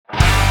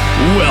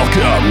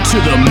Welcome to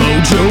the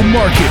Mojo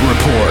Market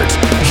Report.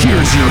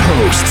 Here's your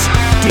hosts,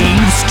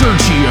 Dave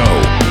Sturchio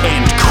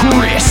and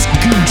Chris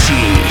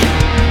Gucci.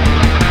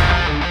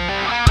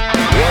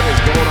 What is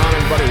going on,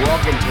 everybody?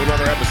 Welcome to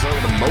another episode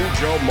of the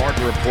Mojo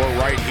Market Report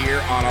right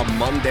here on a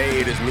Monday.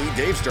 It is me,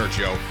 Dave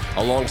Sturchio,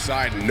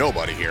 alongside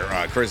nobody here.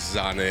 Chris is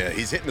on,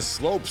 he's hitting the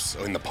slopes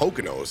in the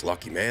Poconos.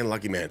 Lucky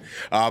man.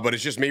 But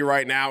it's just me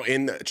right now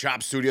in the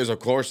Chop Studios, of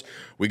course.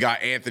 We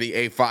got Anthony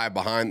A5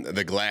 behind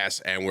the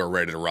glass, and we're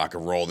ready to rock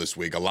and roll this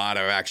week. A lot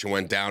of action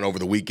went down over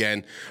the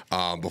weekend.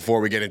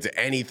 Before we get into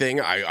anything,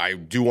 I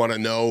do want to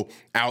know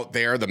out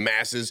there, the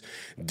masses,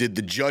 did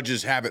the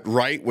judges have it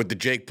right with the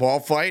Jake Paul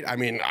fight? I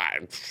mean,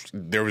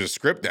 there was a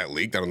script that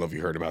leaked. I don't know if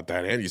you heard about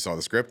that, and you saw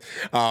the script.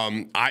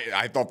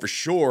 I thought for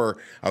sure,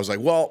 I was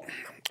like, well,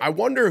 I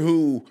wonder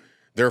who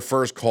their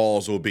first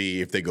calls will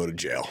be if they go to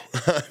jail.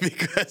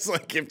 Because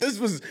like if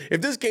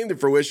this came to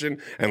fruition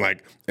and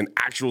like an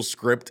actual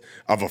script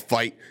of a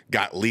fight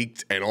got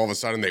leaked and all of a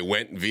sudden they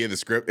went via the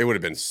script, it would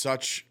have been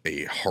such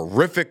a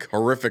horrific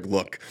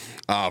look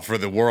for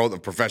the world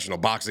of professional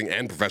boxing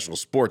and professional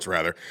sports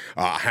rather,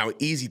 how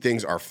easy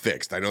things are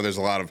fixed. I know there's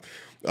a lot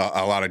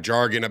of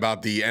jargon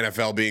about the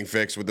NFL being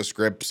fixed with the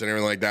scripts and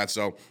everything like that.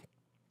 So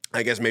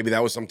I guess maybe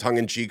that was some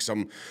tongue-in-cheek,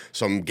 some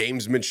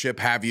gamesmanship,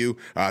 have you,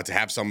 to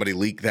have somebody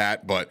leak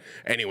that. But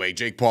anyway,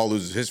 Jake Paul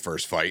loses his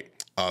first fight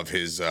of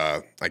his,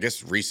 I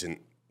guess,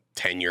 recent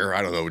tenure.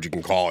 I don't know what you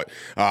can call it.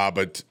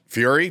 But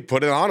Fury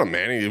put it on him,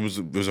 man. It was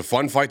a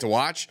fun fight to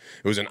watch.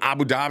 It was in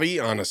Abu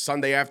Dhabi on a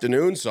Sunday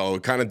afternoon, so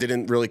it kind of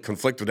didn't really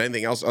conflict with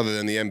anything else other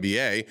than the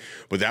NBA.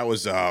 But that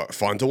was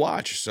fun to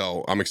watch.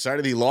 So I'm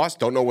excited he lost.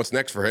 Don't know what's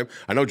next for him.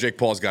 I know Jake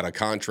Paul's got a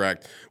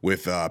contract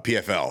with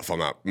PFL, if I'm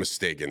not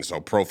mistaken.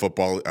 So Pro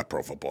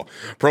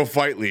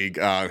Fight League.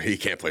 He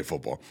can't play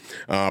football.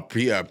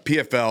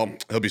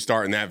 PFL, he'll be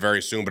starting that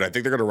very soon, but I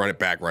think they're going to run it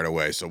back right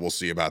away. So we'll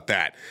see about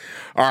that.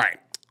 All right.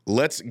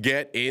 Let's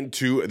get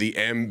into the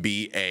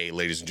NBA,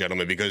 ladies and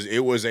gentlemen, because it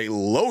was a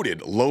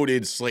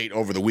loaded slate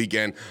over the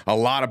weekend. A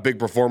lot of big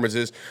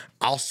performances.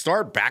 I'll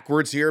start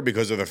backwards here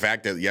because of the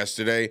fact that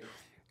yesterday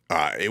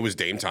it was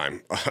Dame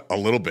time a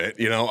little bit.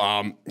 You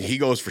know, he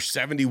goes for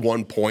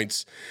 71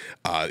 points.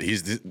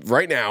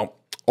 Right now,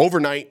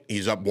 overnight,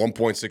 he's up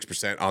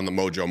 1.6% on the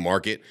Mojo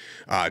Market.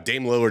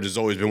 Dame Lillard has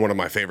always been one of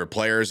my favorite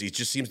players. He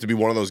just seems to be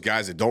one of those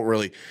guys that don't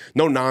really,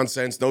 no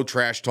nonsense, no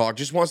trash talk,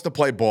 just wants to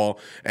play ball.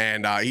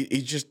 And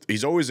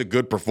he's always a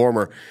good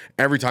performer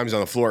every time he's on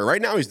the floor.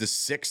 Right now, he's the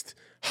sixth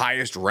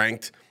highest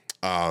ranked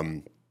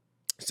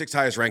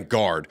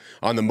guard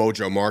on the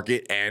Mojo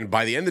Market. And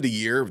by the end of the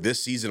year,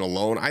 this season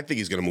alone, I think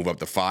he's going to move up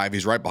to 5.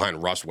 He's right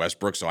behind Russ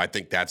Westbrook. So I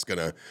think that's going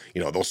to,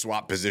 they'll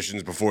swap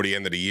positions before the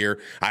end of the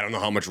year. I don't know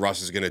how much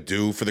Russ is going to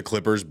do for the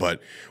Clippers,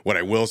 but what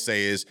I will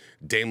say is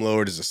Dame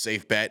Lillard is a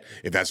safe bet.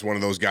 If that's one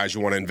of those guys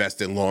you want to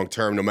invest in long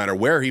term, no matter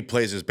where he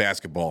plays his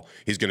basketball,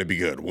 he's going to be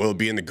good. Will it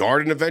be in the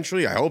Garden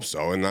eventually? I hope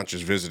so, and not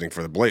just visiting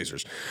for the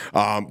Blazers.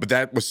 But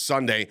that was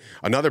Sunday.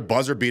 Another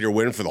buzzer beater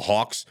win for the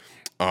Hawks,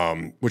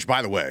 which,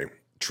 by the way,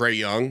 Trae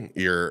Young,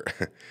 you're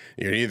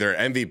either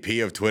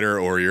MVP of Twitter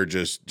or you're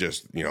just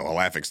a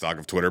laughingstock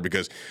of Twitter,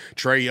 because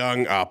Trae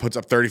Young puts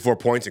up 34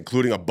 points,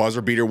 including a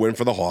buzzer beater win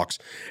for the Hawks.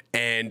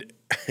 And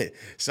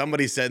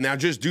somebody said, now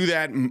just do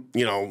that,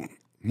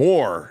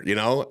 more,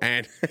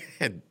 and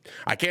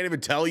I can't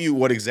even tell you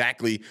what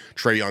exactly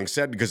Trae Young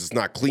said because it's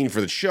not clean for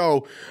the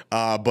show,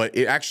 but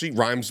it actually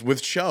rhymes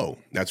with show.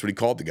 That's what he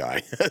called the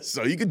guy.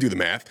 So you can do the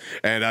math.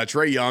 And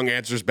Trae Young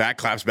answers back,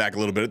 claps back a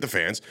little bit at the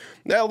fans.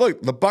 Now,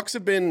 look, the Bucks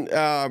have been,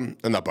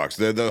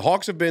 the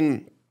Hawks have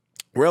been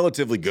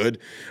relatively good.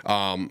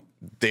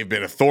 They've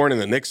been a thorn in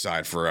the Knicks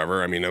side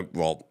forever. I mean,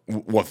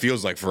 what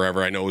feels like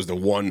forever. I know it was the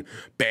one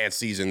bad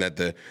season that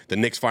the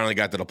Knicks finally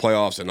got to the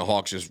playoffs and the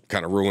Hawks just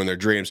kind of ruined their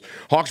dreams.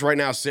 Hawks right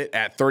now sit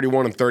at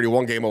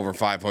 31-31, game over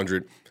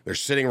 500. They're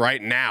sitting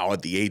right now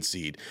at the 8th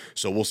seed.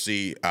 So we'll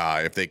see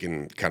if they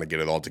can kind of get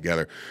it all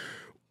together.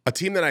 A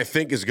team that I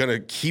think is going to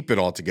keep it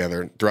all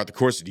together throughout the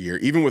course of the year,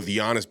 even with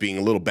Giannis being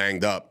a little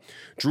banged up,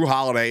 Drew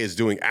Holiday is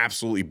doing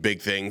absolutely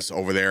big things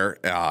over there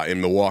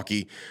in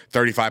Milwaukee.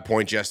 35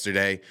 points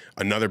yesterday,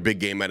 another big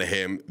game out of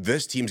him.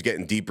 This team's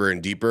getting deeper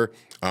and deeper.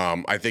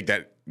 I think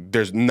that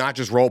there's not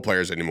just role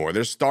players anymore.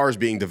 There's stars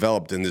being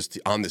developed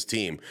on this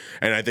team,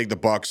 and I think the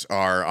Bucks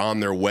are on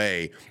their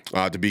way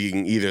to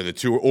being either the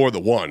 2 or the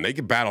 1. They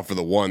can battle for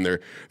the 1.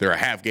 They're a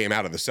half game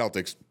out of the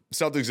Celtics.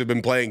 Celtics have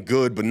been playing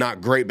good but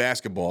not great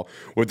basketball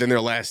within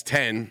their last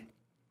 10.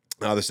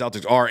 The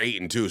Celtics are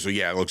 8-2, so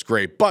yeah, it looks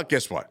great. But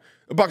guess what?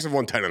 The Bucks have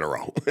won 10 in a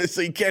row.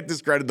 So you can't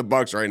discredit the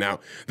Bucks right now.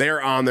 They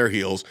are on their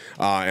heels,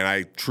 and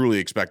I truly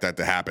expect that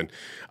to happen.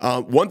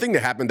 One thing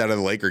that happened out of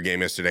the Laker game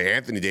yesterday,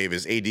 Anthony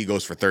Davis, AD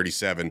goes for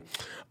 37.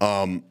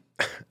 I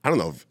don't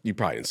know if you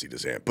probably didn't see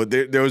this, Ant, but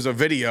there was a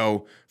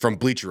video from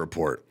Bleacher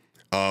Report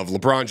of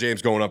LeBron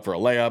James going up for a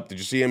layup. Did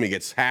you see him? He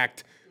gets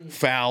hacked,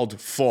 fouled,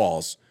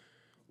 falls.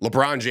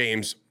 LeBron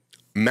James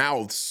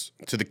mouths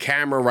to the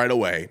camera right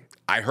away,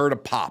 I heard a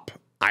pop.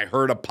 And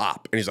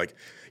he's like,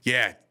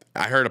 yeah,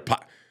 I heard a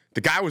pop.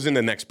 The guy was in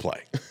the next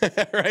play,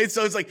 right?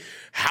 So it's like,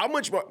 how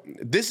much more?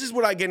 This is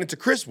what I get into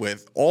Chris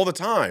with all the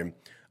time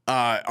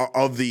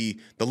of the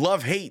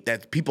love-hate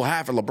that people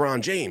have for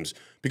LeBron James,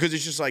 because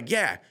it's just like,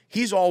 yeah,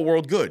 he's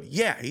all-world good.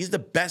 Yeah, he's the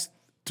best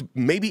to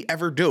maybe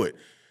ever do it.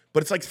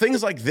 But it's like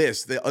things like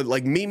this,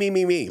 like me.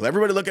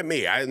 Everybody look at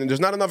me. There's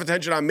not enough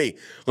attention on me.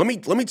 Let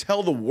me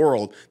tell the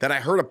world that I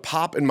heard a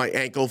pop in my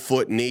ankle,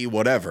 foot, knee,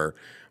 whatever,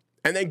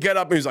 and then get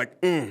up and he's like,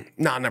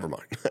 nah, never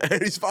mind.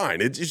 And he's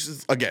fine. It's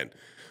just, again,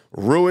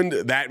 ruined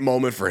that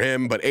moment for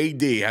him. But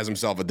AD has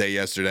himself a day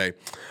yesterday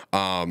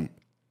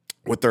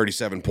with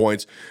 37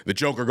 points. The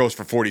Joker goes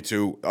for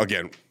 42.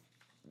 Again,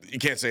 you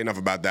can't say enough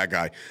about that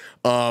guy.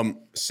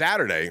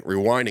 Saturday,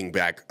 rewinding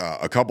back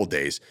a couple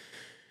days,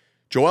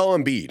 Joel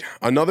Embiid,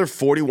 another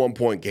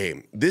 41-point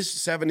game. This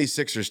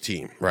 76ers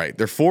team, right,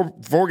 they're four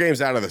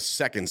games out of the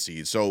second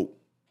seed. So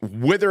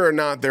whether or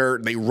not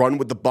they run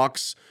with the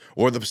Bucks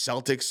or the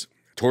Celtics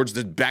towards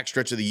the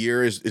backstretch of the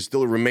year is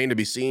still remain to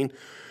be seen.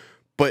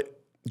 But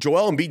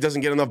Joel Embiid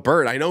doesn't get enough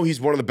burn. I know he's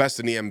one of the best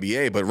in the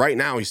NBA, but right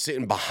now he's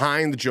sitting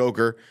behind the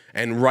Joker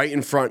and right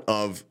in front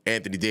of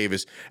Anthony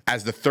Davis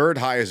as the third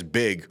highest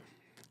big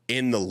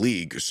in the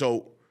league.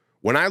 So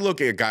when I look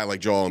at a guy like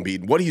Joel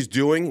Embiid, what he's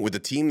doing with the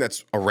team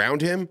that's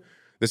around him,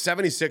 the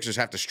 76ers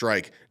have to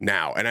strike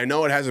now. And I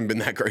know it hasn't been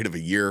that great of a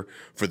year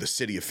for the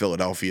city of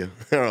Philadelphia.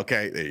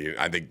 Okay,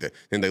 I think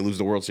didn't they lose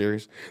the World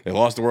Series? They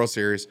lost the World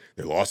Series.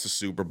 They lost the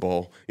Super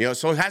Bowl.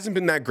 So it hasn't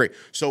been that great.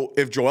 So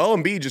if Joel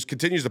Embiid just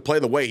continues to play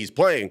the way he's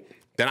playing,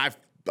 then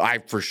I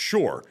for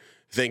sure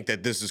think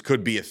that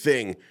could be a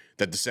thing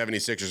that the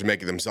 76ers are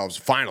making themselves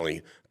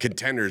finally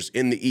contenders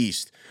in the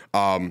East.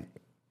 But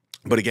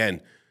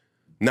again,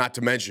 not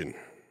to mention,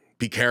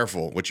 be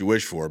careful what you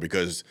wish for,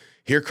 because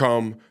here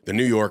come the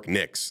New York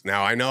Knicks.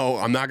 Now, I know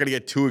I'm not going to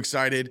get too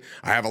excited.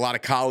 I have a lot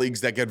of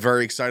colleagues that get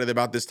very excited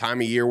about this time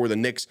of year where the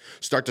Knicks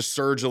start to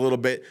surge a little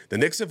bit. The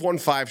Knicks have won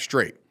 5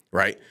 straight,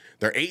 right?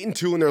 They're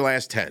 8-2 in their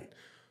last 10.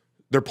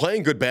 They're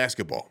playing good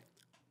basketball,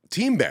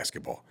 team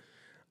basketball.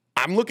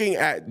 I'm looking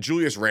at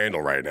Julius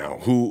Randle right now,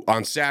 who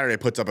on Saturday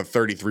puts up a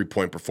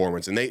 33-point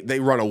performance, and they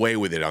run away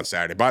with it on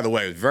Saturday. By the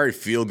way, it was a very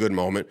feel-good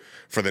moment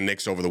for the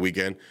Knicks over the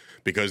weekend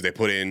because they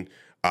put in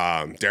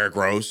Derrick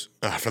Rose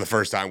for the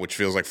first time, which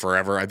feels like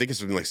forever. I think it's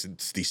been like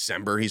since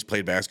December he's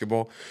played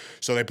basketball.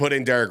 So they put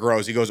in Derrick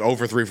Rose. He goes 0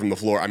 for 3 from the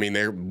floor. I mean,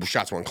 their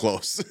shots weren't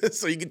close.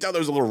 So you can tell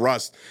there was a little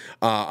rust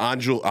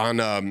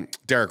on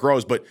Derrick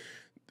Rose, but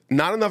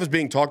not enough is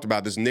being talked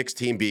about this Knicks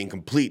team being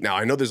complete. Now,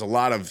 I know there's a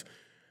lot of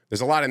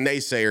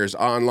naysayers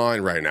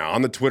online right now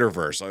on the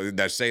Twitterverse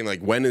that's saying,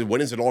 like, when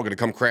is it all going to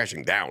come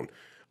crashing down?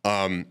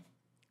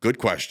 Good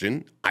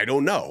question. I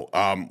don't know.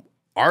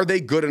 Are they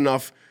good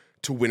enough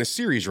to win a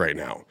series right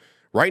now?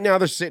 Right now,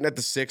 they're sitting at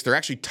the 6. They're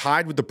actually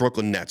tied with the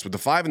Brooklyn Nets. With the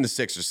 5 and the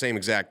 6, the same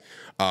exact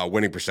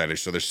winning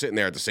percentage. So they're sitting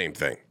there at the same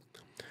thing.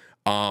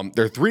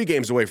 They're 3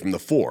 games away from the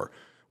 4,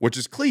 which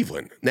is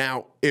Cleveland.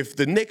 Now, if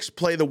the Knicks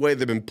play the way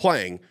they've been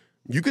playing,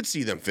 you could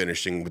see them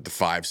finishing with the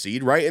 5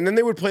 seed, right? And then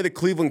they would play the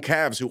Cleveland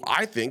Cavs, who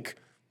I think,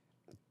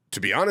 to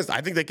be honest,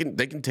 I think they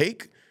can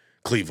take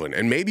Cleveland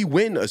and maybe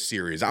win a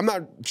series. I'm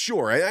not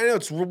sure. I know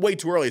it's way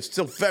too early. It's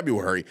still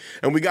February,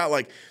 and we got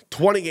like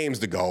 20 games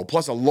to go,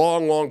 plus a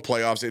long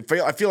playoffs.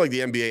 I feel like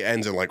the NBA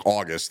ends in like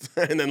August,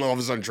 and then all of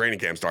a sudden training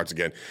camp starts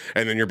again,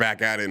 and then you're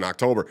back at it in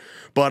October.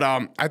 But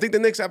I think the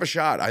Knicks have a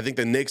shot. I think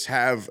the Knicks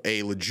have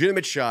a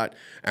legitimate shot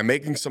at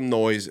making some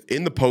noise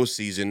in the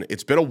postseason.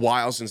 It's been a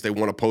while since they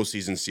won a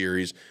postseason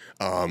series.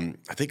 I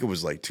think it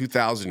was like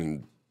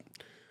 2000.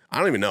 I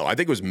don't even know. I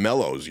think it was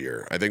Melo's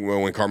year. I think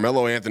when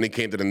Carmelo Anthony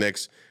came to the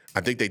Knicks, I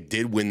think they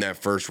did win that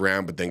first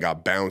round, but then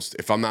got bounced.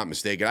 If I'm not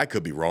mistaken, I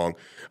could be wrong.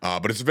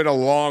 But it's been a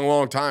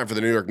long time for the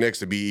New York Knicks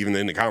to be even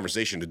in the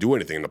conversation to do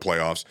anything in the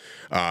playoffs.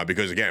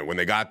 Because, again, when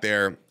they got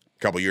there a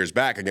couple years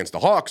back against the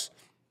Hawks,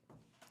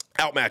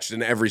 outmatched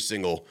in every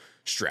single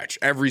stretch.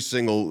 Every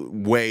single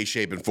way,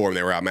 shape, and form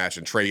they were outmatched.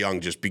 And Trae Young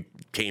just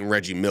became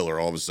Reggie Miller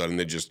all of a sudden.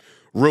 They just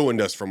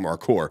ruined us from our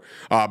core.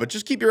 But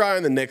just keep your eye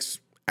on the Knicks.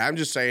 I'm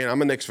just saying,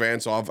 I'm a Knicks fan,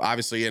 so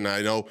obviously, and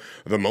I know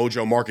the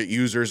Mojo Market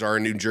users are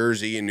in New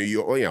Jersey and New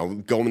York,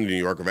 going to New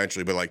York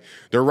eventually, but like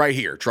they're right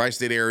here,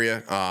 tri-state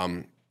area.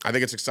 I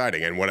think it's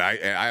exciting, and what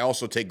I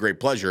also take great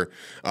pleasure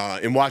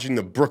in watching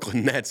the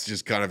Brooklyn Nets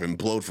just kind of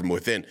implode from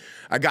within.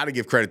 I got to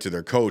give credit to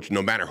their coach.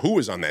 No matter who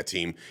is on that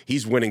team,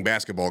 he's winning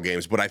basketball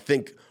games. But I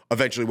think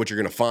eventually, what you're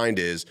going to find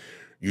is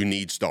you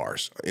need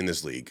stars in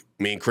this league.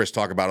 Me and Chris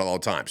talk about it all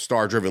the time.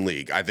 Star-driven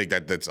league. I think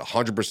that's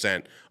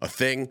 100% a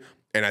thing,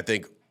 and I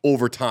think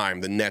over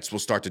time, the Nets will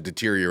start to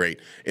deteriorate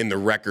in the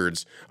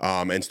records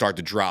and start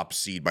to drop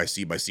seed by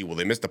seed by seed. Will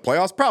they miss the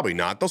playoffs? Probably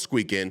not. They'll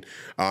squeak in.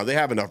 They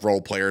have enough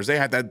role players. They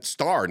had that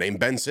star named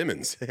Ben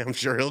Simmons. I'm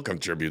sure he'll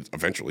contribute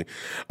eventually.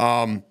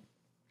 One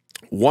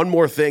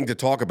more thing to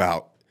talk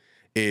about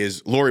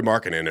is Lauri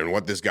Markkanen and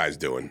what this guy's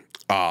doing.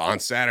 On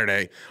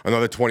Saturday,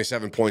 another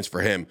 27 points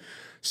for him.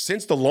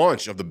 Since the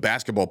launch of the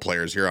basketball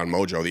players here on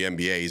Mojo, the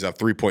NBA, he's up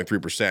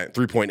 3.3%,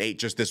 3.8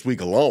 just this week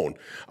alone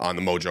on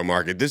the Mojo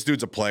market. This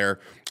dude's a player,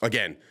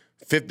 again,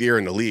 fifth year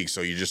in the league,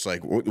 so you're just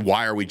like,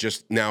 why are we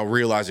just now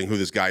realizing who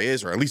this guy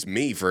is? Or at least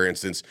me, for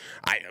instance,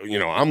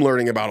 I'm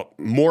learning about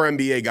more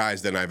NBA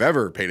guys than I've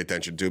ever paid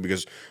attention to,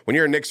 because when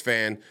you're a Knicks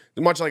fan,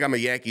 much like I'm a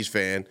Yankees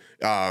fan,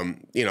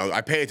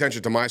 I pay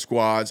attention to my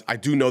squads. I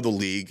do know the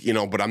league,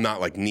 but I'm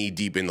not like knee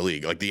deep in the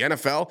league. Like the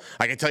NFL,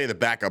 I can tell you the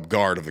backup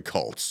guard of the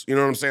Colts. You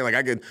know what I'm saying?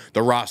 Like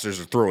the rosters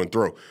are through and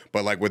through.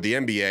 But like with the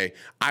NBA,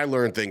 I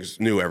learn things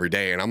new every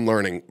day, and I'm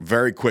learning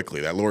very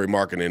quickly that Lauri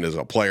Markkanen is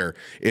a player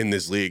in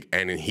this league,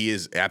 and he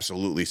is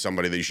absolutely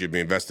somebody that you should be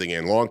investing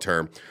in long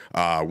term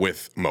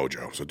with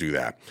Mojo. So do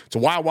that. It's a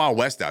wild, wild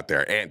west out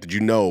there. And did you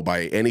know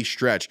by any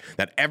stretch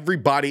that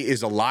everybody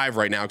is alive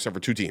right now except for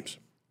two teams?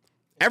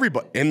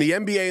 Everybody in the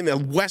NBA in the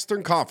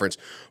Western Conference,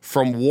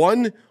 from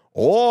 1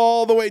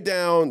 all the way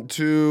down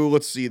to,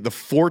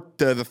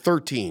 the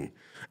 13.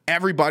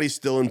 Everybody's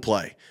still in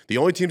play. The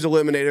only teams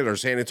eliminated are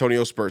San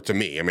Antonio Spurs, to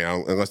me. I mean,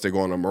 unless they go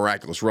on a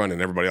miraculous run and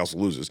everybody else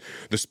loses.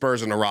 The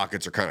Spurs and the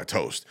Rockets are kind of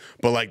toast.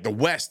 But, like, the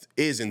West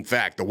is, in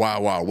fact, the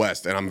Wild, Wild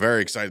West, and I'm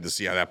very excited to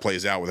see how that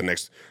plays out with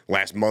the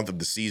last month of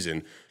the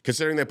season,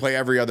 considering they play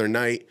every other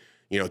night.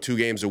 2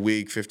 games a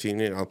week,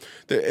 15,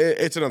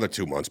 it's another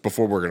 2 months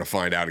before we're going to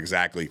find out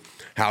exactly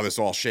how this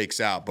all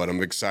shakes out, but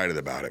I'm excited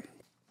about it.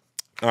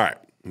 All right,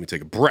 let me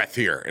take a breath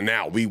here, and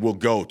now we will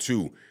go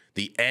to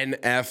the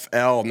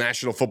NFL,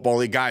 National Football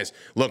League. Guys,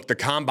 look, the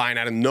Combine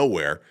out of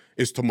nowhere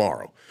is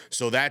tomorrow,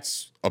 so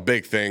that's a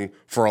big thing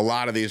for a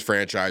lot of these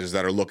franchises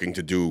that are looking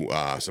to do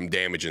some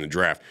damage in the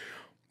draft.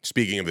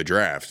 Speaking of the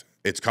draft,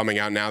 it's coming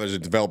out now. There's a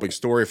developing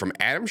story from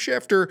Adam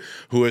Schefter,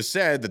 who has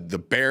said that the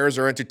Bears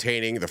are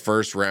entertaining the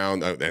first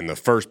round and the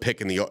first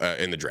pick in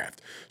the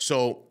draft.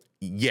 So,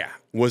 yeah,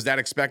 was that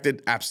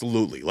expected?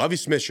 Absolutely. Lovie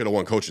Smith should have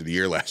won Coach of the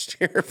Year last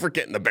year for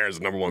getting the Bears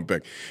the number 1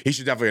 pick. He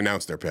should definitely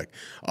announce their pick.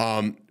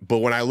 But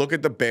when I look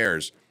at the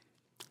Bears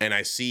and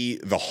I see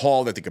the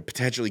haul that they could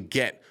potentially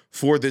get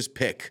for this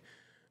pick,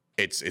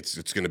 it's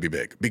going to be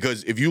big.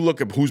 Because if you look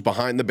at who's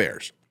behind the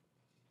Bears,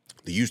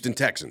 the Houston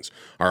Texans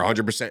are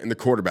 100% in the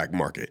quarterback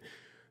market.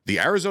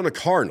 The Arizona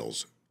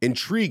Cardinals,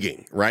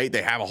 intriguing, right?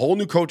 They have a whole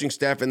new coaching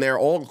staff in there,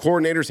 all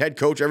coordinators, head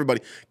coach,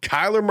 everybody.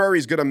 Kyler Murray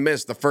is going to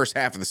miss the first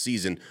half of the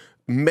season,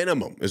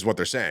 minimum, is what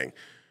they're saying.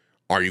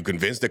 Are you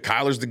convinced that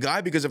Kyler's the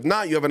guy? Because if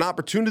not, you have an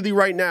opportunity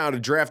right now to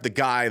draft the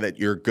guy that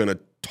you're going to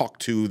talk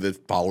to the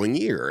following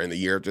year and the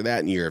year after that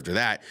and the year after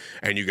that,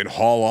 and you can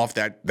haul off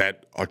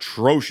that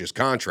atrocious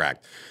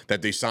contract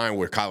that they signed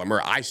with Kyler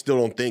Murray. I still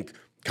don't think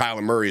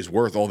Kyler Murray is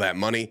worth all that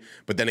money,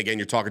 but then again,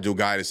 you're talking to a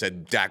guy that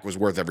said Dak was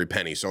worth every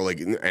penny. So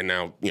and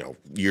now,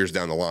 years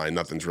down the line,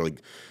 nothing's really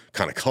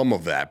kind of come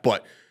of that.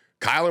 But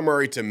Kyler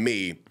Murray, to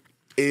me,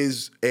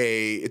 it's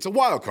a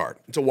wild card.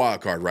 It's a wild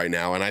card right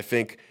now, and I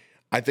think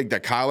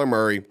that Kyler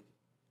Murray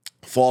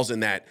falls in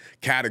that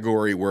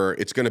category where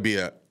it's going to be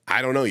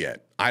I don't know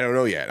yet. I don't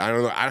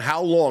know.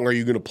 How long are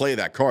you going to play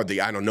that card,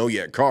 the I don't know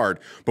yet card,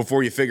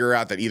 before you figure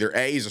out that either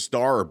A, he's a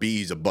star, or B,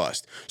 he's a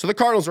bust? So the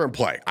Cardinals are in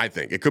play, I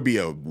think. It could be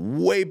a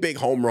way big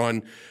home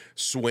run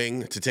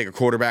swing to take a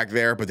quarterback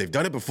there, but they've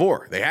done it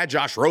before. They had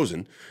Josh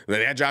Rosen.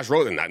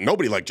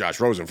 Nobody liked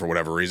Josh Rosen for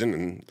whatever reason,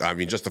 and I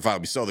mean,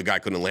 justifiably so. The guy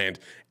couldn't land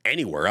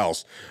anywhere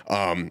else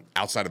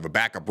outside of a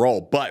backup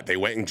role, but they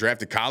went and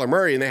drafted Kyler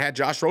Murray, and they had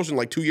Josh Rosen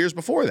like 2 years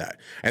before that.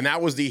 And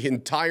that was the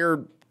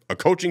entire a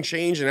coaching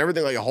change and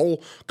everything, like a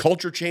whole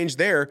culture change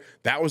there.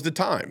 That was the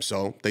time.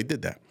 So they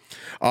did that.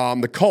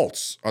 The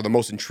Colts are the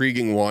most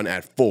intriguing one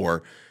at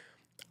 4.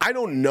 I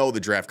don't know the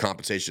draft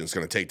compensation it's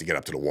going to take to get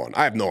up to the 1.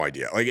 I have no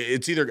idea. Like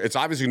it's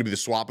obviously going to be the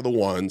swap of the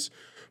 1s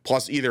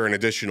plus either an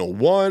additional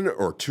 1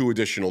 or 2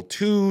 additional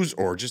 2s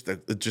or just a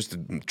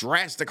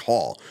drastic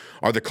haul.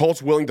 Are the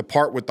Colts willing to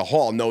part with the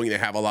haul knowing they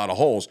have a lot of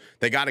holes?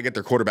 They got to get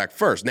their quarterback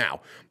first.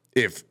 Now,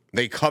 if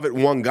they covet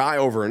one guy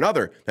over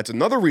another, that's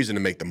another reason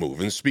to make the move.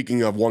 And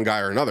speaking of one guy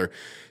or another,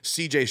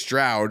 C.J.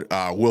 Stroud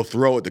will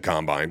throw at the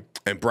Combine,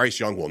 and Bryce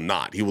Young will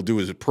not. He will do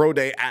his pro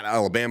day at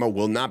Alabama,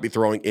 will not be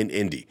throwing in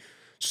Indy.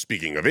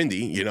 Speaking of Indy,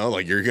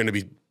 you're going to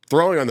be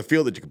throwing on the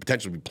field that you could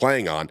potentially be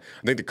playing on.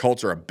 I think the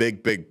Colts are a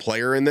big, big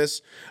player in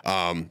this.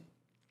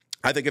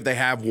 I think if they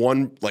have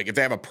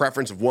a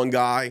preference of one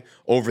guy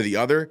over the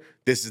other,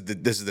 this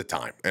is the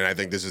time. And I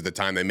think this is the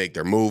time they make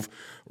their move.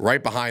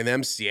 Right behind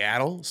them,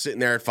 Seattle, sitting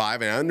there at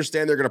 5. And I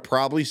understand they're going to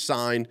probably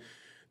sign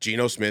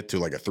Geno Smith to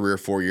like a 3 or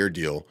 4 year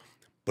deal.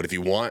 But if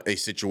you want a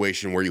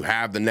situation where you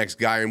have the next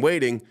guy in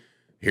waiting,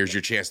 here's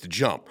your chance to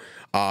jump.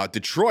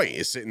 Detroit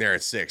is sitting there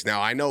at 6.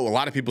 Now, I know a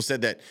lot of people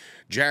said that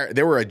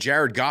they were a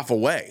Jared Goff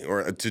away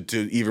or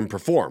to even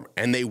perform,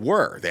 and they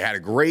were. They had a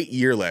great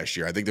year last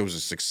year. I think there was a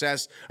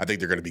success. I think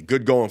they're going to be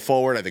good going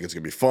forward. I think it's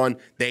going to be fun.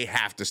 They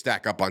have to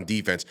stack up on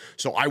defense.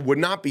 So I would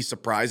not be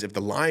surprised if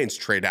the Lions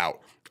trade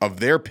out of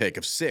their pick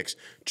of 6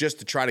 just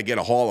to try to get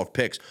a haul of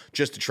picks,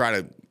 just to try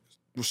to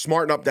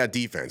smarten up that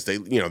defense. They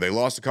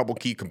lost a couple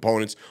key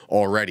components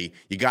already.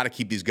 You got to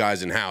keep these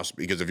guys in house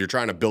because if you're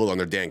trying to build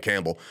under Dan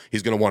Campbell,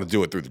 he's going to want to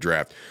do it through the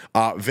draft.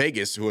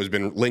 Vegas, who has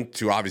been linked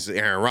to obviously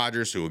Aaron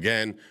Rodgers, who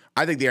again,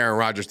 I think the Aaron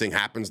Rodgers thing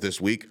happens this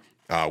week.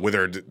 with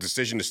her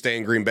decision to stay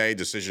in Green Bay,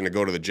 decision to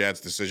go to the Jets,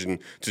 decision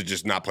to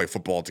just not play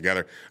football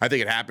together. I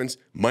think it happens.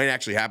 Might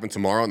actually happen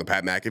tomorrow on the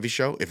Pat McAfee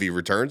show if he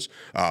returns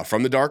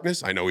from the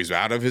darkness. I know he's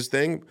out of his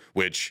thing,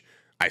 which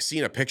I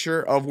seen a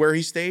picture of where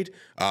he stayed.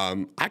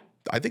 I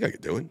think I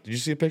could do it. Did you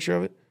see a picture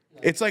of it?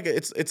 Yeah. It's like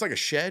a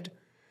shed,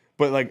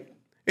 but like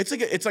it's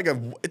like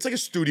a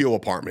studio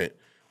apartment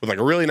with like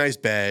a really nice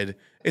bed.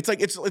 It's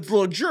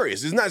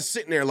luxurious. He's not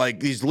sitting there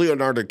like he's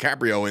Leonardo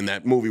DiCaprio in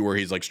that movie where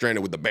he's like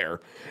stranded with the bear.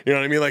 You know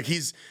what I mean? Like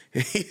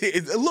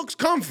it looks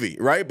comfy,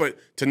 right? But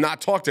to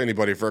not talk to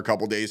anybody for a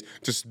couple days,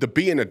 just to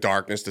be in the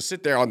darkness, to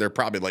sit there on their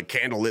probably like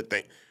candlelit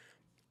thing.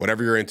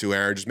 Whatever you're into,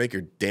 Aaron, just make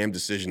your damn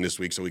decision this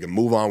week so we can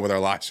move on with our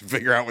lives and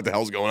figure out what the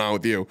hell's going on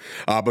with you.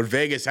 But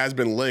Vegas has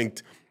been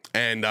linked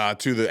and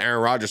to the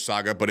Aaron Rodgers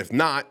saga. But if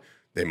not,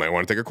 they might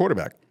want to take a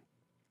quarterback.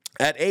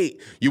 At 8,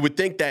 you would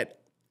think that,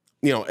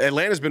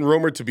 Atlanta's been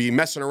rumored to be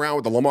messing around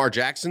with the Lamar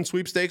Jackson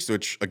sweepstakes,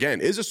 which,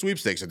 again, is a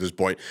sweepstakes at this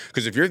point.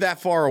 Because if you're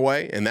that far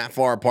away and that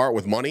far apart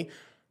with money,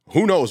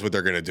 who knows what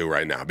they're going to do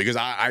right now? Because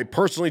I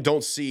personally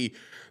don't see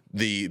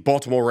the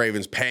Baltimore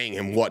Ravens paying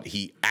him what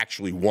he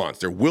actually wants.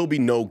 There will be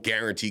no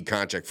guaranteed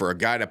contract for a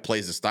guy that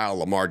plays the style of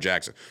Lamar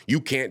Jackson.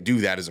 You can't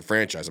do that as a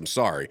franchise. I'm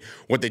sorry.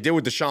 What they did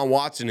with Deshaun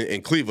Watson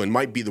in Cleveland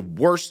might be the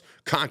worst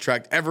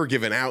contract ever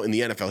given out in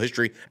the NFL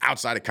history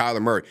outside of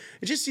Kyler Murray.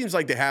 It just seems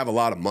like they have a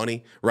lot of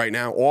money right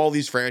now. All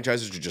these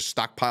franchises are just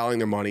stockpiling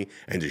their money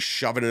and just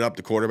shoving it up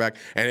the quarterback.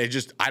 And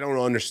I don't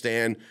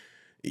understand.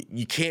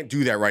 You can't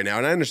do that right now.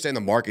 And I understand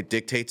the market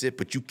dictates it,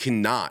 but you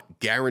cannot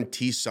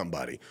guarantee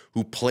somebody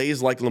who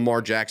plays like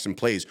Lamar Jackson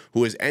plays,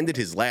 who has ended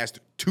his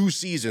last 2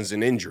 seasons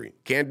in injury.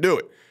 Can't do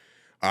it.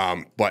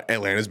 But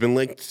Atlanta's been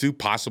linked to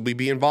possibly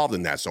be involved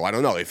in that. So I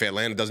don't know. If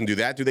Atlanta doesn't do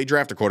that, do they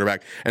draft a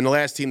quarterback? And the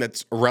last team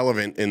that's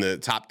relevant in the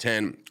top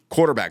 10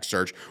 quarterback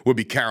search would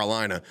be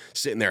Carolina,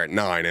 sitting there at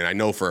 9. And I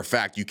know for a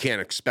fact you can't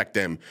expect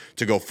them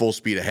to go full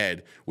speed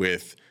ahead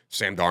with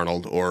Sam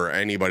Darnold or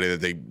anybody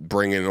that they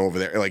bring in over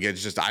there. Like,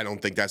 it's just, I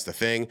don't think that's the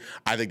thing.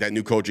 I think that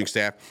new coaching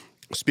staff,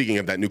 speaking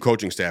of that new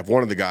coaching staff,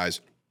 one of the guys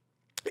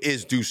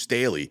is Deuce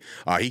Staley.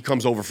 He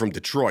comes over from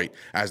Detroit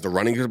as the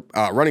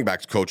running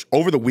backs coach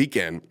over the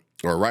weekend,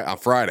 or right on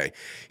Friday.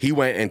 He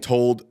went and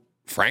told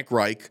Frank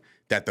Reich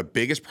that the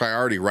biggest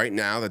priority right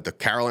now that the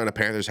Carolina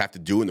Panthers have to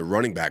do in the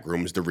running back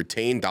room is to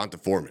retain D'Onta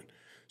Foreman.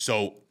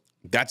 So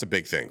that's a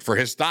big thing for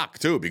his stock,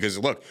 too, because,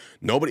 look,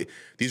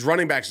 these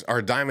running backs are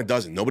a dime a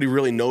dozen. Nobody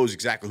really knows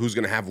exactly who's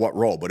going to have what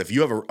role. But if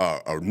you have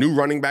a new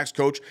running backs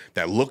coach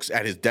that looks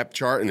at his depth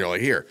chart and you're like,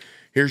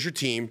 here's your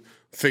team,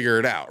 figure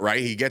it out, right?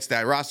 He gets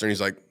that roster and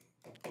he's like,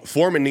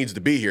 Foreman needs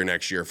to be here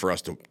next year for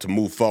us to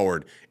move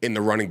forward in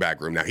the running back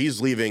room. Now,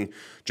 he's leaving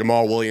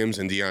Jamal Williams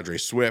and DeAndre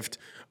Swift.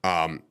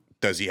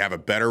 Does he have a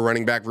better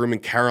running back room in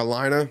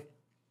Carolina?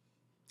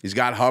 He's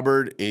got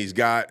Hubbard,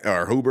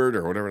 or Hubert,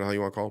 or whatever the hell you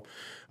want to call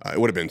him. It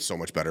would have been so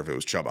much better if it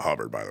was Chubba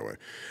Hubbard, by the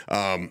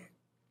way.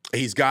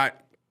 He's got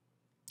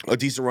a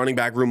decent running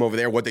back room over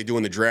there. What they do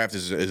in the draft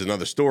is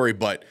another story,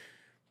 but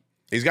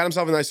he's got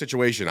himself a nice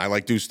situation. I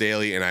like Deuce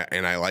Staley, and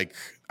I like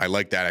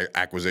that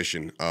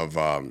acquisition of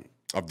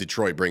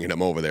Detroit, bringing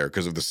him over there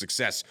because of the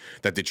success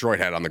that Detroit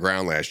had on the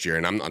ground last year.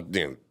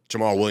 And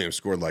Jamal Williams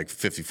scored like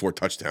 54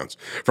 touchdowns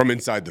from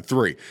inside the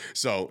 3.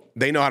 So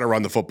they know how to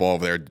run the football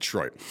over there at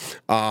Detroit.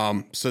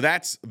 So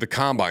that's the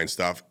combine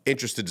stuff.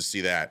 Interested to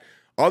see that.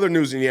 Other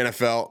news in the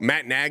NFL,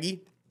 Matt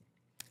Nagy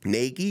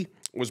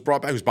was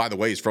brought back, who's, by the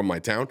way, is from my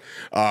town.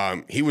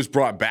 He was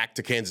brought back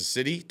to Kansas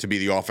City to be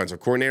the offensive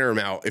coordinator.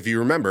 Now, if you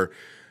remember,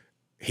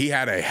 he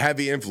had a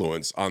heavy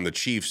influence on the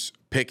Chiefs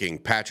picking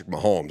Patrick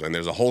Mahomes, and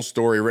there's a whole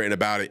story written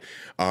about it.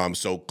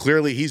 So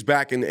clearly he's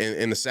back in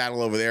the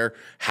saddle over there.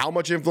 How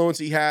much influence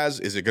he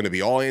has? Is it going to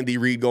be all Andy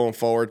Reid going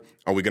forward?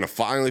 Are we going to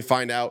finally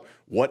find out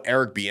what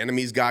Eric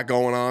Bieniemy's got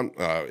going on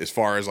as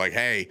far as like,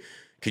 hey,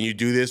 can you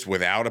do this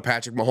without a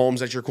Patrick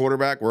Mahomes as your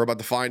quarterback? We're about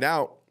to find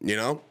out,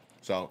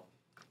 So,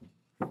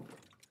 a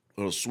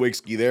little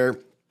swigski there.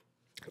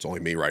 It's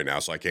only me right now,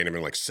 so I can't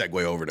even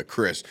segue over to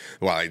Chris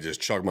while I just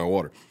chug my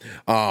water.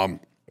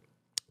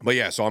 But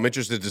yeah, so I'm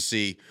interested to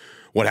see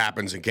what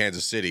happens in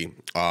Kansas City,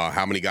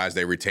 how many guys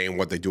they retain,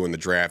 what they do in the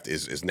draft.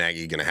 Is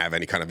Nagy going to have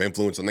any kind of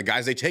influence on the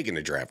guys they take in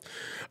the draft?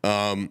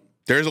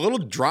 There's a little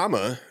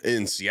drama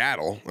in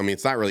Seattle. I mean,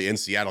 it's not really in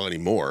Seattle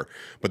anymore,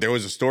 but there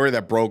was a story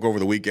that broke over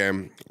the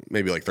weekend,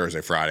 maybe like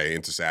Thursday, Friday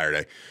into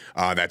Saturday,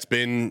 that's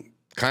been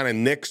kind of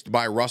nixed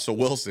by Russell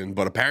Wilson,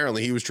 but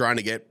apparently he was trying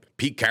to get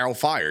Pete Carroll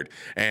fired.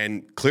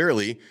 And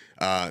clearly,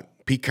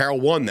 Pete Carroll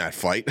won that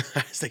fight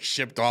as they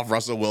shipped off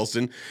Russell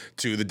Wilson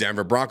to the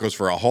Denver Broncos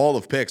for a haul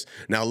of picks.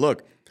 Now,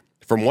 look,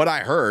 from what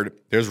I heard,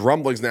 there's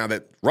rumblings now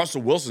that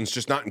Russell Wilson's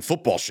just not in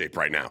football shape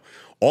right now.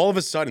 All of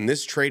a sudden,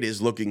 this trade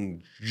is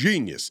looking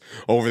genius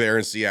over there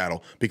in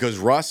Seattle because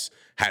Russ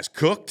has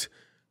cooked.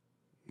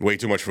 Way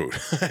too much food.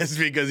 It's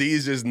because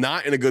he's just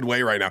not in a good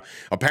way right now.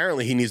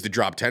 Apparently, he needs to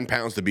drop 10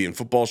 pounds to be in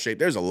football shape.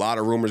 There's a lot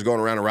of rumors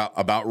going around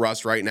about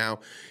Russ right now.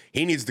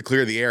 He needs to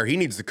clear the air. He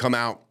needs to come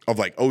out of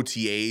like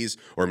OTAs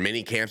or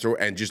mini camps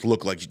and just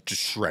look like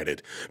just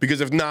shredded.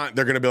 Because if not,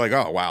 they're going to be like,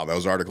 oh, wow,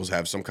 those articles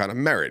have some kind of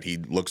merit. He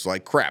looks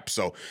like crap.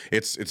 So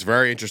it's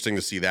very interesting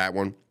to see that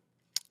one.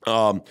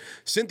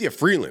 Cynthia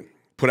Freeland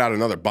put out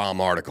another bomb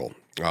article.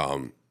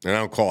 And I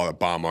don't call it a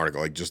bomb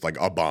article, like just like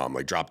a bomb,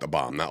 like drop the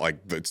bomb, not like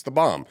it's the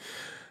bomb.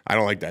 I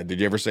don't like that.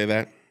 Did you ever say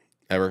that?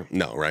 Ever?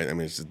 No, right? I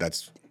mean,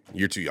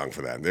 you're too young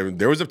for that.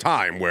 There was a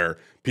time where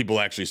people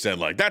actually said,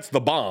 like, that's the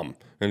bomb.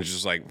 And it's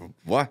just like,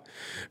 what?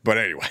 But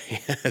anyway,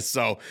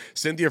 so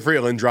Cynthia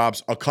Freeland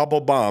drops a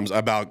couple bombs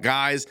about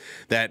guys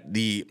that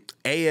the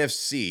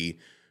AFC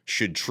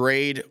should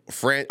trade,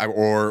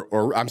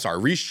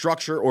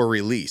 restructure or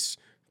release.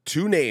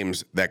 Two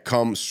names that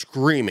come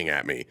screaming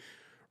at me.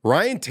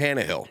 Ryan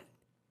Tannehill,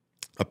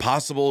 a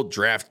possible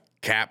draft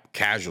cap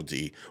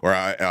casualty, or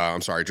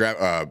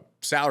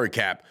salary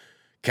cap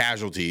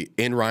casualty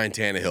in Ryan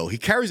Tannehill. He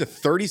carries a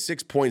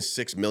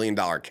 $36.6 million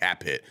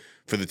cap hit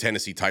for the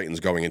Tennessee Titans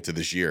going into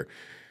this year.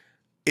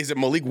 Is it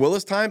Malik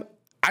Willis time?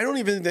 I don't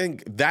even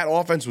think that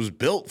offense was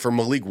built for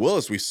Malik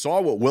Willis. We saw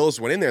what Willis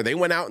went in there. They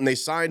went out and they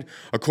signed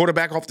a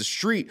quarterback off the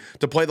street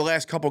to play the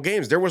last couple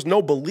games. There was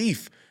no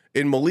belief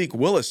in Malik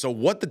Willis. So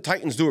what the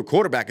Titans do at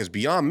quarterback is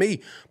beyond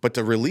me. But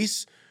to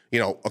release,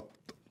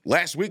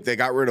 last week they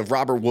got rid of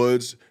Robert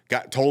Woods,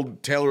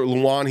 told Taylor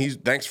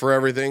Lewan, thanks for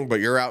everything, but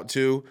you're out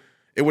too.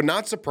 It would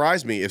not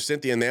surprise me if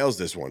Cynthia nails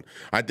this one.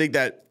 I think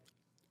that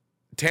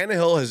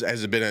Tannehill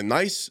has been a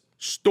nice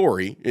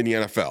story in the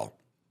NFL.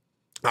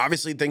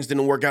 Obviously, things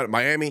didn't work out at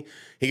Miami.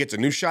 He gets a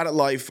new shot at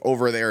life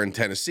over there in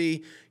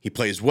Tennessee. He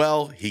plays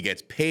well. He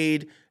gets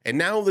paid. And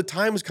now the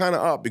time is kind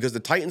of up because the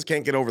Titans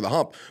can't get over the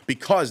hump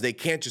because they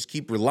can't just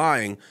keep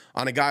relying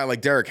on a guy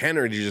like Derrick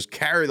Henry to just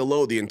carry the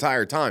load the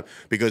entire time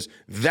because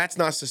that's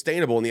not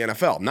sustainable in the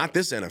NFL. Not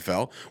this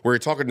NFL where you're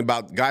talking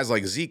about guys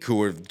like Zeke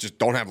who just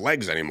don't have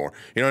legs anymore.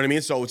 You know what I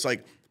mean? So it's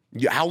like,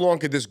 how long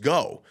could this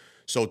go?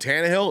 So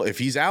Tannehill, if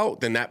he's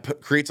out, then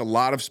that creates a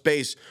lot of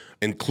space,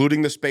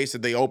 including the space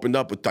that they opened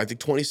up with, I think,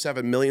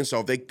 $27 million. So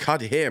if they cut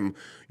him,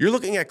 you're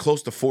looking at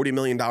close to $40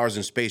 million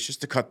in space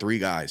just to cut three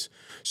guys.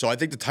 So I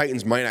think the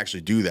Titans might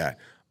actually do that.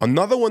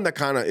 Another one that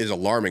kind of is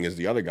alarming is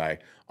the other guy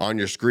on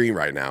your screen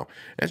right now.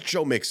 That's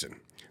Joe Mixon.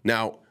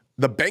 Now,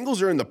 the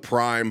Bengals are in the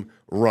prime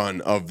run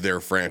of their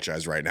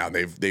franchise right now.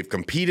 They've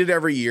competed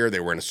every year.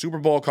 They were in a Super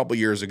Bowl a couple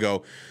years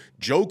ago.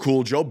 Joe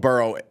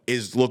Burrow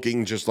is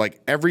looking just like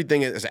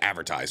everything is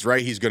advertised,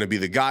 right? He's going to be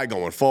the guy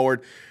going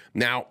forward.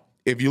 Now,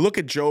 if you look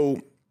at Joe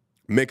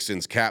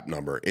Mixon's cap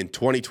number in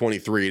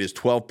 2023, it is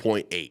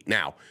 12.8.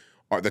 Now,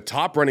 the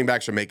top running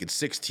backs are making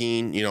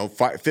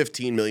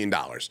 $15 million.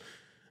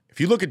 If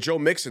you look at Joe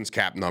Mixon's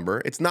cap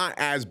number, it's not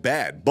as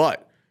bad,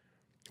 but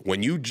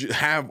when you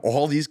have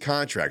all these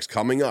contracts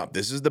coming up,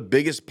 this is the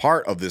biggest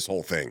part of this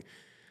whole thing.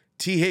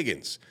 T.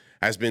 Higgins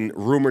has been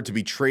rumored to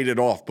be traded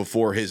off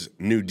before his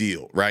new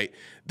deal, right?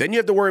 Then you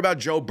have to worry about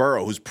Joe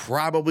Burrow, who's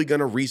probably going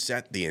to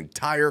reset the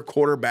entire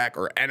quarterback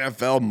or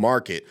NFL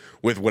market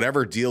with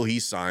whatever deal he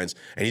signs,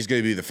 and he's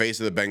going to be the face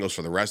of the Bengals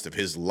for the rest of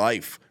his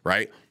life,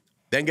 right?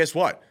 Then guess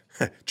what?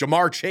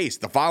 Jamar Chase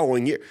the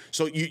following year.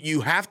 So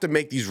you have to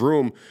make this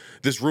room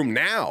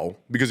now,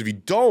 because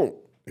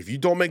if you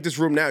don't make this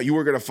room now, you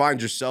are going to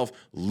find yourself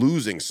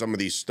losing some of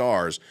these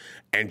stars.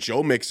 And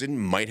Joe Mixon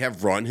might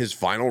have run his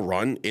final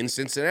run in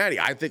Cincinnati.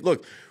 I think,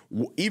 look,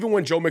 even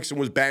when Joe Mixon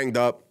was banged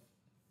up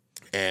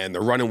and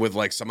they're running with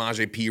like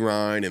Samaje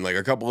Perine and like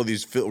a couple of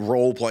these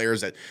role players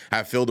that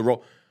have filled the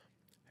role,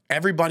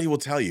 everybody will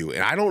tell you,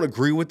 and I don't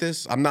agree with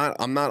this. I'm not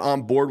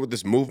on board with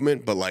this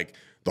movement, but like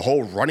the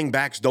whole running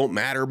backs don't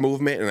matter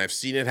movement, and I've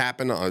seen it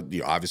happen.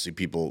 Obviously,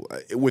 people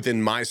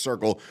within my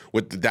circle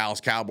with the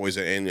Dallas Cowboys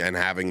and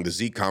having the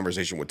Zeke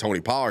conversation with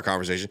Tony Pollard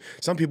conversation,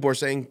 some people are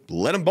saying,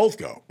 let them both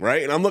go,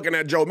 right? And I'm looking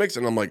at Joe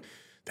Mixon, I'm like,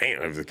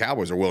 damn, if the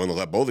Cowboys are willing to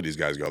let both of these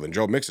guys go, then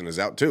Joe Mixon is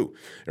out too,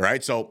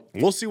 right? So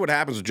we'll see what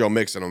happens with Joe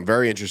Mixon. I'm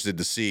very interested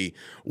to see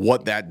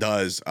what that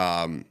does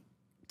for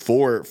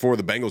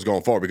the Bengals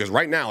going forward, because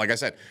right now, like I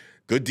said,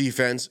 good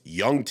defense,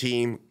 young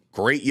team,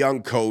 great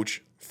young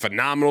coach,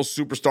 phenomenal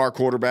superstar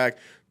quarterback,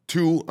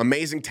 two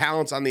amazing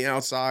talents on the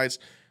outsides.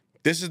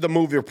 This is the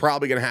move you're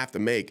probably going to have to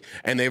make.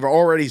 And they've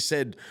already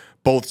said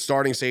both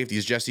starting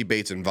safeties, Jesse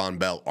Bates and Von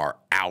Bell, are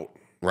out,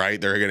 right?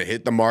 They're going to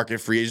hit the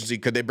market free agency.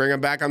 Could they bring them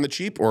back on the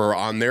cheap or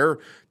on their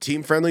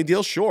team-friendly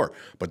deal? Sure.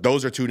 But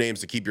those are two names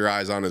to keep your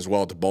eyes on as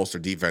well to bolster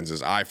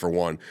defenses. I, for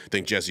one,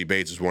 think Jesse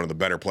Bates is one of the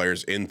better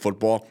players in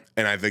football,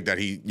 and I think that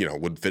he,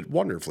 would fit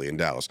wonderfully in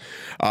Dallas.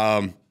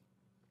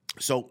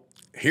 So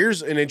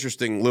here's an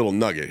interesting little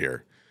nugget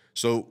here.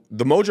 So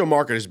the Mojo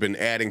Market has been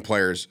adding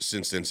players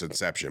since its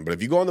inception. But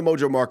if you go on the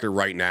Mojo Market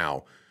right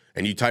now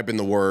and you type in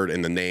the word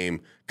and the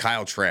name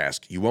Kyle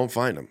Trask, you won't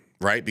find him,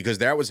 right? Because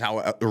that was how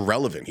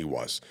irrelevant he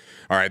was.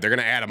 All right, they're going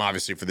to add him,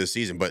 obviously, for this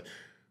season. But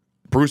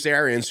Bruce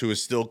Arians, who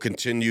has still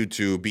continued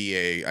to be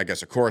a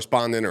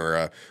correspondent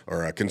or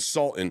a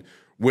consultant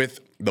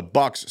with the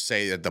Bucks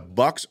say that the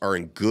Bucks are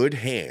in good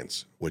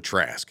hands with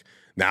Trask.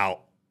 Now,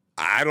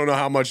 I don't know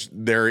how much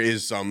there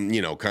is some,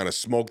 kind of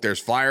smoke, there's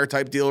fire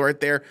type deal right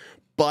there,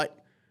 but,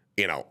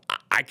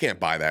 I can't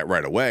buy that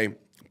right away.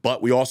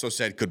 But we also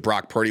said, could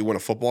Brock Purdy win a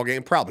football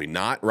game? Probably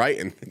not, right?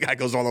 And the guy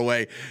goes all the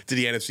way to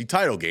the NFC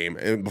title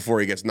game before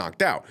he gets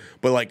knocked out.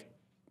 But,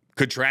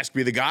 could Trask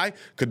be the guy?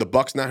 Could the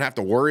Bucks not have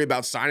to worry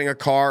about signing a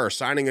Carr or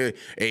signing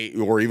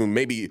or even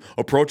maybe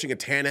approaching a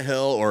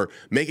Tannehill or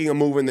making a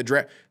move in the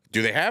draft?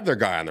 Do they have their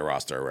guy on the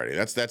roster already?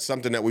 That's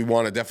something that we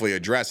want to definitely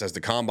address as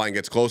the combine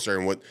gets closer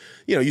and what,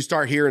 you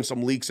start hearing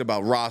some leaks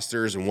about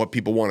rosters and what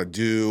people want to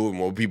do and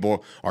what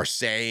people are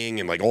saying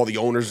and all the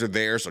owners are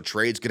there so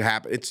trades could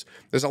happen.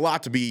 There's a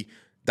lot to be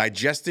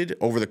digested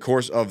over the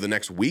course of the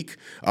next week.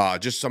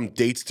 Just some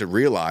dates to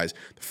realize.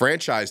 The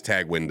franchise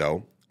tag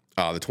window,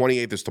 the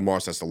 28th is tomorrow,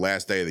 so that's the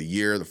last day of the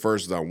year. The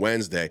first is on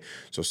Wednesday,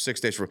 so 6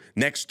 days from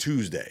next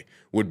Tuesday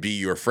would be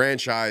your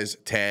franchise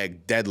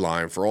tag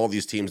deadline for all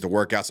these teams to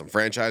work out some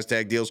franchise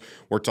tag deals.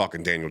 We're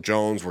talking Daniel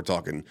Jones. We're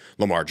talking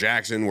Lamar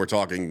Jackson. We're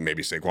talking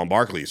maybe Saquon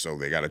Barkley, so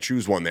they got to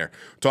choose one there.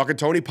 We're talking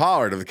Tony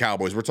Pollard of the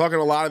Cowboys. We're talking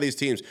a lot of these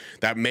teams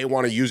that may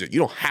want to use it. You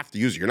don't have to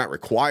use it. You're not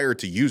required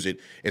to use it.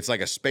 It's like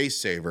a space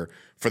saver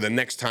for the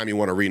next time you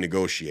want to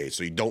renegotiate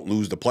so you don't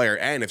lose the player.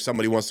 And if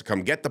somebody wants to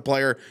come get the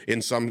player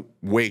in some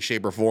way,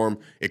 shape, or form,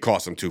 it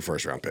costs them 2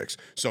 first-round picks.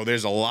 So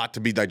there's a lot to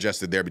be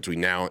digested there between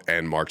now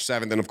and March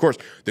 7th. And, of course,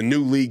 the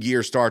new league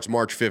year starts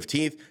March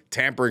 15th.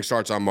 Tampering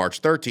starts on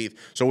March 13th.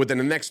 So within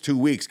the next 2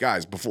 weeks,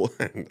 guys,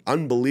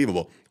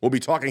 unbelievable. We'll be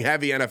talking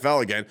heavy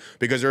NFL again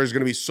because there's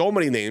going to be so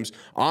many names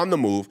on the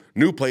move,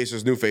 new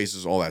places, new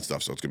faces, all that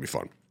stuff. So it's going to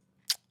be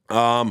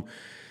fun.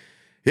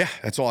 Yeah,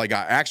 that's all I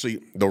got.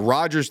 Actually, the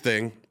Rodgers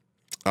thing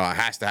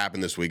has to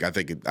happen this week. I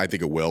think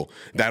it will.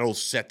 That'll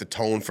set the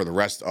tone for the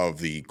rest of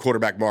the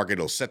quarterback market.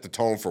 It'll set the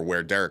tone for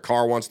where Derek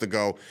Carr wants to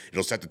go.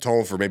 It'll set the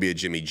tone for maybe a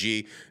Jimmy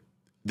G.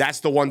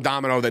 That's the one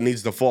domino that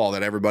needs to fall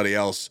that everybody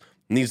else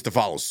needs to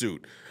follow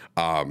suit.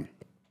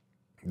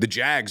 The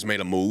Jags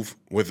made a move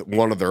with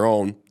one of their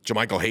own,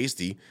 JaMychal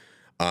Hasty,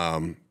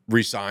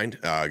 re-signed,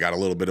 got a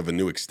little bit of a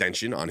new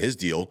extension on his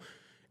deal.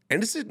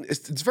 And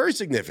it's very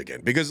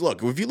significant because,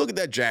 look, if you look at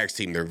that Jags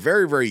team, they're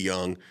very, very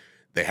young.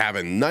 They have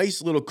a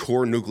nice little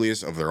core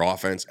nucleus of their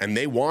offense, and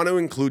they want to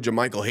include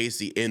JaMychal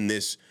Hasty in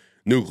this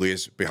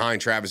nucleus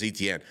behind Travis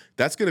Etienne.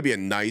 That's going to be a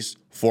nice,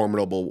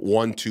 formidable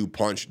 1-2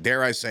 punch.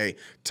 Dare I say,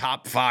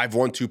 top 5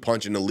 1-2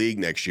 punch in the league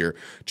next year.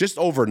 Just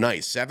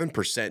overnight,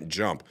 7%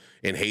 jump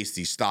in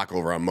Hasty's stock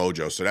over on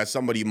Mojo. So that's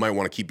somebody you might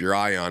want to keep your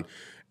eye on.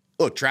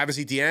 Look, Travis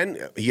Etienne,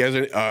 he has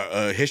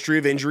a history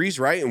of injuries,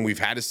 right? And we've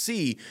had to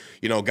see,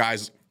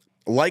 guys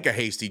like a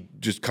Hasty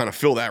just kind of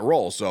fill that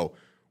role. So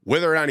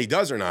whether or not he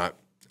does or not,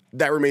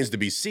 that remains to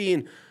be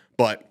seen,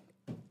 but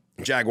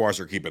Jaguars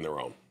are keeping their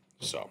own.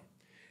 So,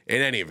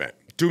 in any event,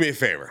 do me a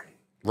favor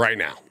right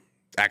now.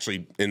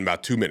 Actually, in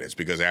about 2 minutes,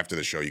 because after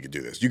the show, you can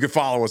do this. You can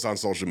follow us on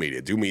social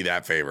media. Do me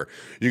that favor.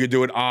 You can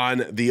do it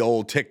on the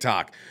old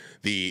TikTok,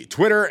 the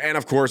Twitter, and,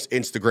 of course,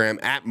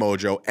 Instagram, at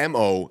Mojo.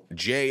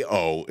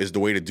 Mojo is the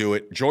way to do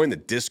it. Join the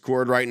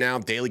Discord right now.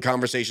 Daily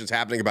conversations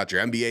happening about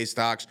your NBA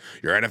stocks,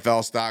 your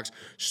NFL stocks.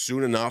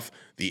 Soon enough,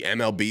 the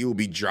MLB will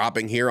be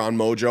dropping here on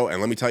Mojo.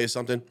 And let me tell you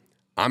something.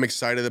 I'm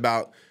excited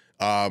about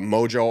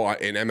Mojo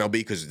in MLB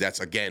because it's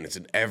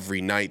an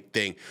every night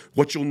thing.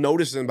 What you'll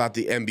notice about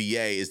the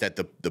NBA is that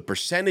the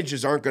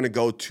percentages aren't going to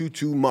go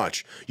too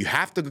much. You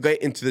have to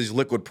get into these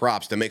liquid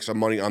props to make some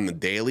money on the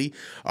daily.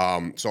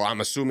 So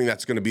I'm assuming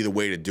that's going to be the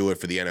way to do it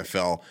for the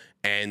NFL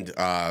and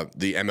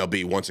the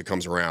MLB once it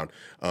comes around.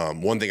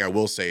 One thing I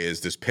will say is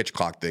this pitch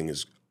clock thing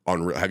is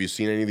unreal. Have you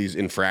seen any of these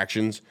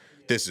infractions?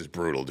 This is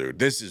brutal, dude.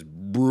 This is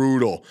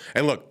brutal.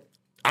 And look,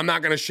 I'm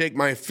not going to shake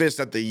my fist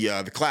at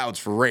the clouds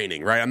for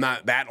raining, right? I'm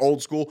not that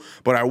old school,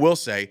 but I will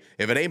say,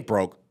 if it ain't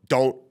broke,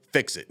 don't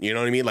fix it. You know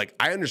what I mean?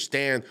 I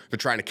understand they're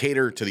trying to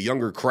cater to the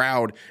younger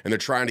crowd, and they're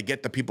trying to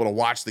get the people to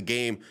watch the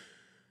game.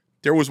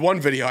 There was one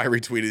video I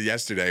retweeted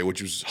yesterday,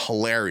 which was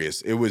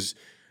hilarious. It was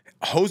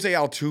Jose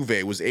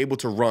Altuve was able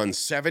to run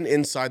 7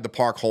 inside the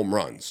park home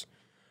runs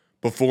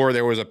before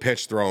there was a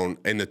pitch thrown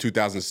in the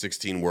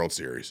 2016 World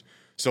Series.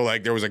 So,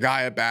 there was a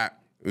guy at bat.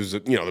 It was,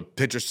 the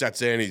pitcher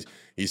sets in,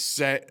 he's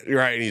set,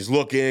 right, and he's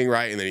looking,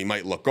 right, and then he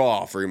might look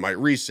off, or he might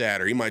reset,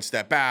 or he might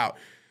step out.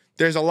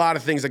 There's a lot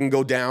of things that can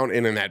go down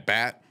in that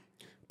bat,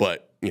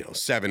 but,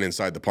 7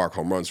 inside the park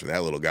home runs for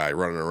that little guy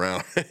running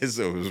around.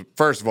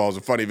 First of all, it was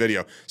a funny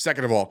video.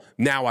 Second of all,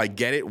 now I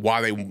get it, why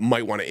they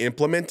might want to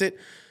implement it.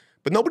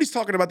 But nobody's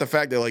talking about the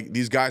fact that,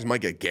 these guys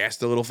might get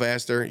gassed a little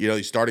faster.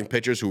 These starting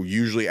pitchers who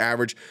usually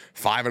average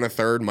 5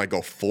 1/3 might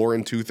go 4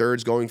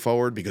 2/3 going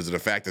forward because of the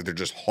fact that they're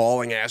just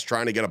hauling ass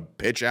trying to get a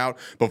pitch out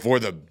before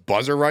the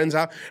buzzer runs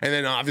out. And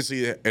then,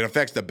 obviously, it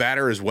affects the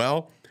batter as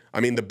well.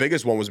 I mean, the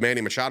biggest one was Manny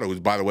Machado, who,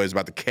 by the way, is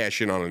about to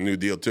cash in on a new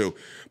deal, too.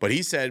 But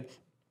he said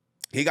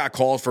he got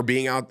called for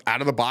being out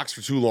of the box for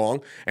too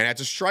long, and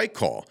that's a strike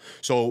call.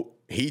 So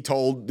he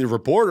told the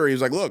reporter, he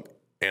was like, look,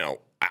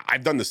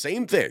 I've done the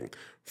same thing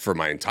for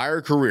my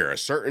entire career, a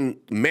certain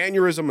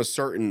mannerism, a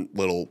certain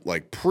little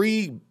like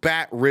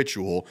pre-bat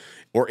ritual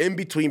or in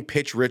between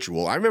pitch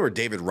ritual. I remember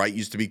David Wright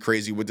used to be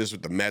crazy with this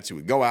with the Mets. He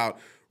would go out,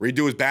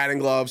 redo his batting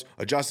gloves,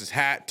 adjust his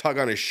hat, tug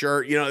on his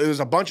shirt. You know, there was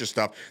a bunch of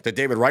stuff that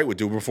David Wright would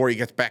do before he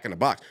gets back in the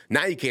box.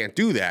 Now you can't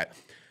do that.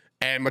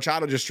 And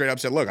Machado just straight up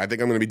said, look, I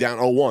think I'm going to be down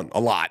 0-1 a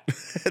lot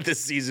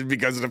this season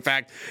because of the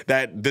fact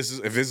that if this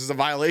is a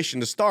violation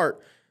to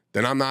start,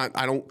 then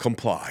I don't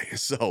comply.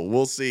 So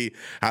we'll see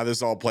how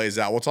this all plays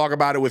out. We'll talk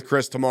about it with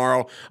Chris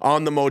tomorrow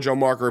on the Mojo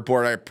Market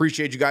Report. I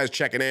appreciate you guys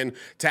checking in,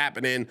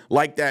 tapping in.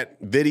 Like that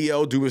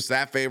video, do us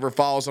that favor.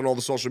 Follow us on all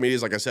the social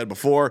medias, like I said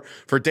before.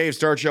 For Dave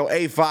Sturchio,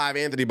 A5,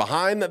 Anthony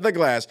behind the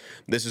glass,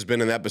 this has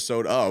been an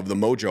episode of the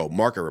Mojo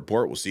Market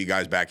Report. We'll see you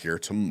guys back here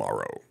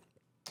tomorrow.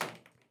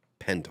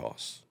 Pen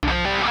toss.